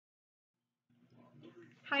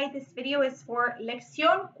Hi, this video is for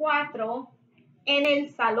Lección 4 en el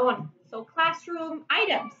salón. So classroom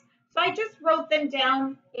items. So I just wrote them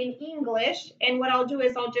down in English, and what I'll do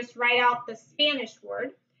is I'll just write out the Spanish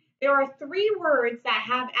word. There are 3 words that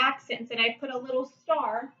have accents, and I put a little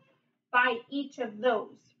star by each of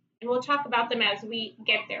those. And we'll talk about them as we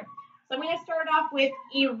get there. So I'm going to start off with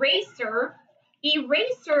eraser.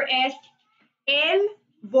 Eraser es el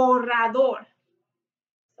borrador.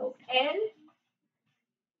 So el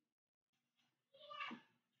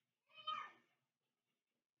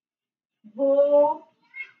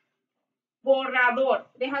borrador.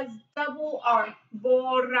 It has double R,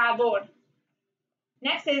 borrador.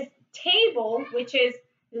 Next is table, which is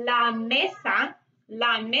la mesa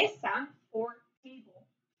or table.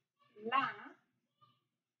 La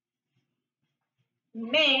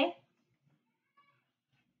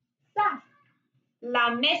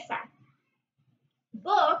mesa.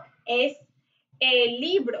 Book es el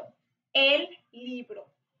libro. El libro.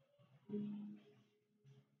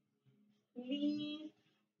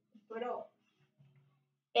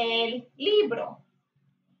 El libro.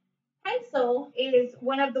 Pencil is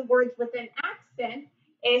one of the words with an accent.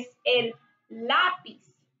 Es el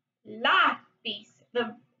lápiz. Lápiz.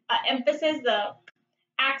 The emphasis, the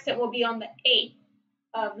accent will be on the A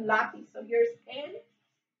of lápiz. So here's el,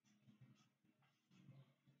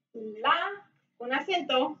 la, con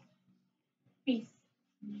acento, pis.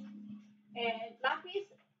 El lápiz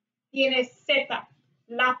tiene Z.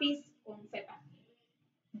 Lápiz con Z.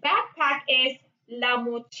 Backpack es la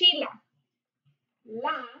mochila.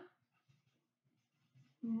 La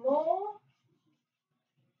mochila.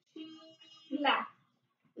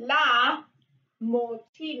 La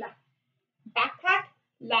mochila. Backpack,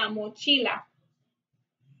 la mochila.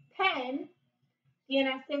 Pen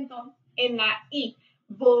tiene acento en la I.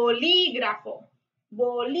 Bolígrafo.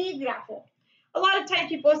 Bolígrafo. A lot of times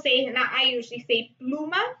people say, and I usually say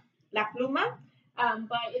pluma, la pluma,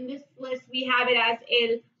 but in this list we have it as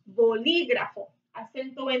el bolígrafo.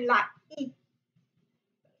 Acento en la I.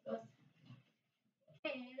 So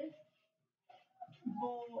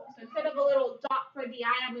instead of a little dot for the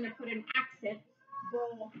I, I'm going to put an accent.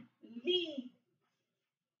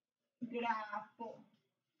 Bolígrafo.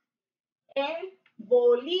 El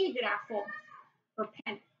bolígrafo for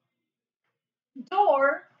pen.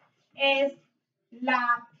 Door es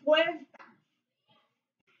la puerta.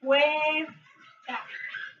 Puerta.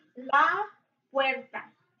 La puerta.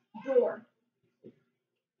 Door.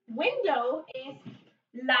 Window es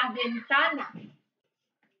la ventana.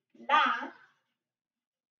 La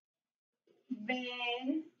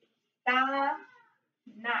ventana.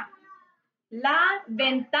 La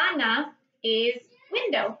ventana is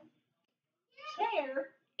window.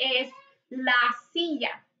 Chair is la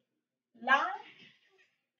silla. La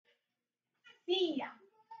silla.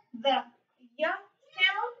 The y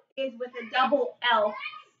sound is with a double L.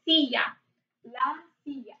 Silla. La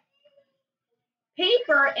silla.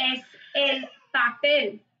 Paper es el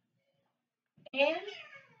papel. El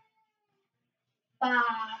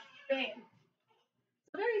papel.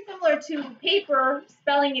 So very similar to paper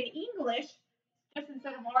spelling in English, just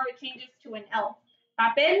instead of R, it changes to an L.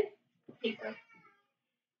 Papel, paper.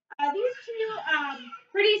 These two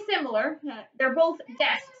pretty similar. They're both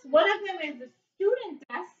desks. One of them is a student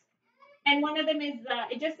desk, and one of them is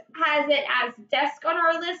it just has it as desk on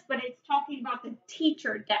our list, but it's talking about the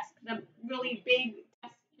teacher desk, the really big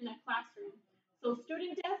desk in a classroom. So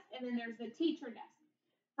student desk, and then there's the teacher desk.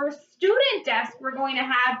 For student desk, we're going to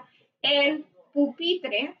have el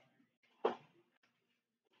pupitre.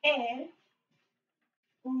 El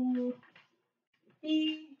pupitre.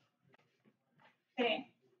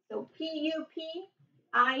 So P-U-P-I-T-R-E.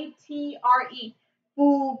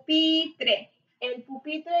 Pupitre. El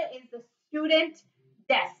pupitre is the student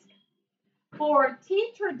desk. For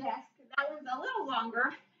teacher desk, that one's a little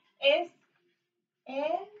longer, is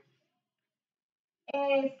el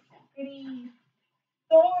escritorio.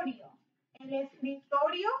 El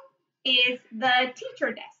escritorio is the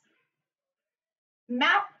teacher desk.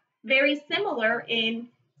 Map, very similar in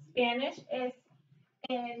Spanish, is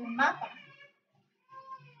el mapa.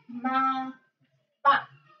 Mapa.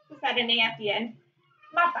 Just had an A at the end.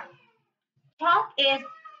 Mapa. Chalk is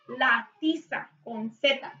la tiza con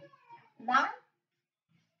Z. La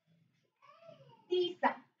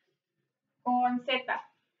tiza con Z.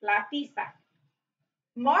 La tiza.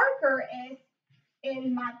 Marker is el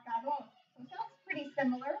marcador. So that's pretty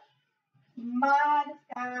similar.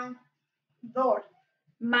 Marcador.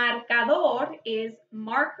 Marcador is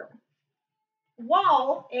marker.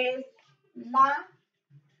 Wall is la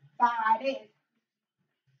pared.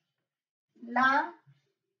 La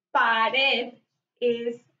pared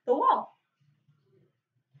is the wall.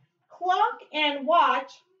 Clock and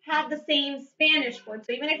watch have the same Spanish word.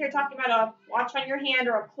 So even if you're talking about a watch on your hand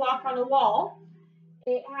or a clock on a wall,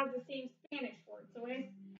 it has the same Spanish word. So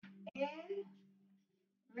it's el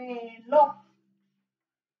reloj.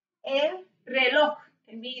 El reloj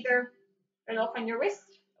can be either reloj on your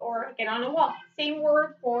wrist or get on a wall. Same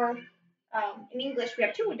word for, in English, we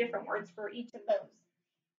have two different words for each of those.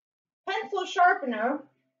 Pencil sharpener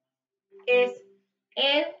is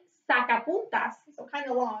el sacapuntas, so kind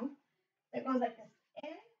of long. It goes like this.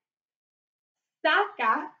 El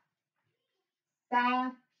saca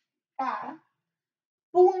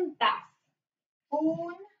puntas.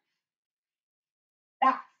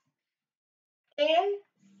 El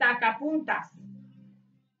sacapuntas.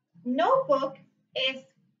 Notebook es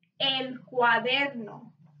el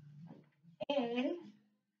cuaderno. El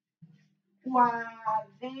cuaderno.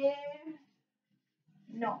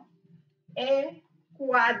 El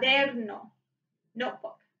cuaderno.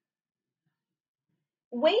 Notebook.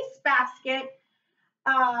 Wastebasket.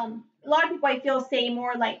 A lot of people I feel say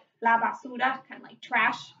more like la basura, kind of like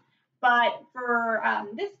trash. But for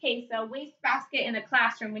this case, a wastebasket in a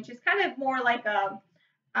classroom, which is kind of more like a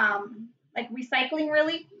like recycling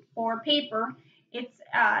really for paper, it's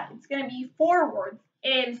going to be 4 words.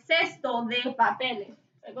 El cesto de papeles.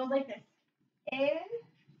 So it goes like this. El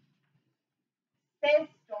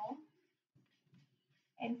cesto.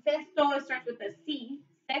 And cesto, it starts with a C.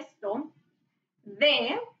 Cesto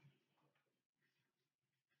de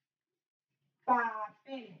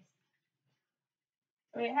papeles.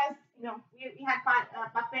 So it has, we had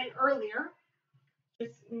papel earlier,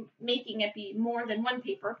 just making it be more than one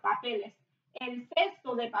paper, papeles. El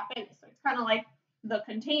cesto de papeles. So it's kind of like the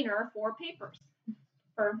container for papers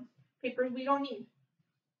we don't need.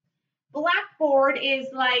 Blackboard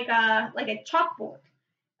is like a chalkboard.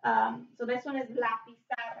 So this one is la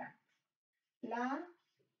pizarra. La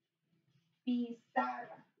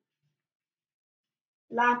pizarra.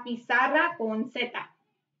 La pizarra con Z.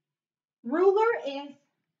 Ruler is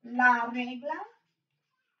la regla.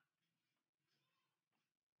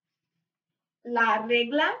 La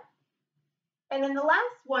regla. And then the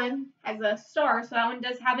last one has a star, so that one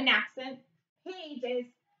does have an accent. Page is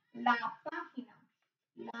la página.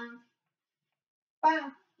 La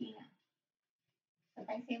página. So if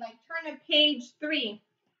I say like turn to page 3,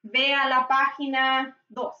 ve a la página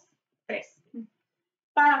 3.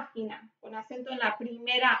 Página, con acento en la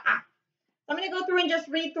primera A. So I'm going to go through and just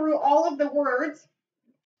read through all of the words,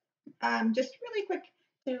 just really quick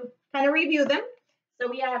to kind of review them. So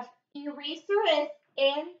we have eraser es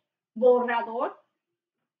el borrador,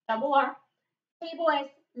 double R. Table es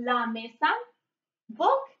la mesa.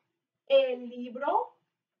 Book, el libro.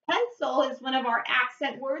 Pencil is one of our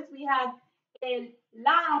accent words. We have el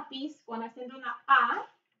lápiz, con acento en la A,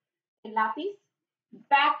 el lápiz.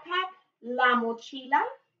 Backpack, la mochila.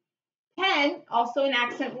 Pen, also an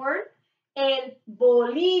accent word. El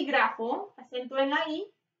bolígrafo, acento en la I.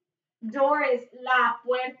 Door is la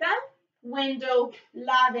puerta. Window,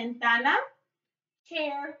 la ventana.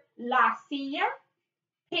 Chair, la silla.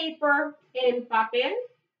 Paper, el papel.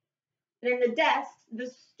 And then the desk, the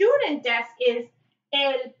student desk is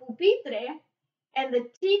el pupitre, and the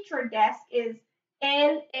teacher desk is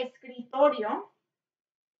el escritorio.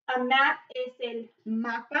 A map is el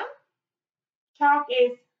mapa. Chalk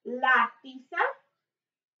is la tiza.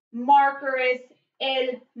 Marker is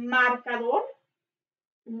el marcador.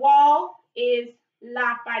 Wall is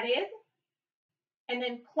la pared. And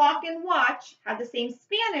then clock and watch have the same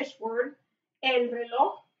Spanish word, el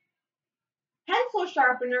reloj. Pencil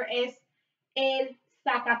sharpener is el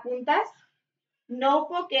sacapuntas.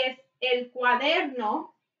 Notebook es el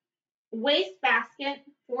cuaderno. Wastebasket,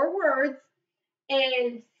 4 words.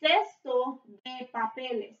 El cesto de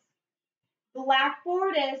papeles.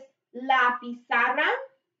 Blackboard is la pizarra.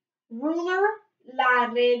 Ruler,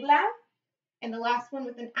 la regla. And the last one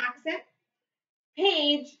with an accent.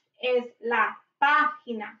 Page is la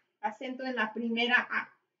página. Acento en la primera A.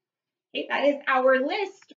 Okay, that is our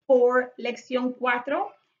list for Lección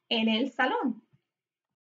 4 en el salón.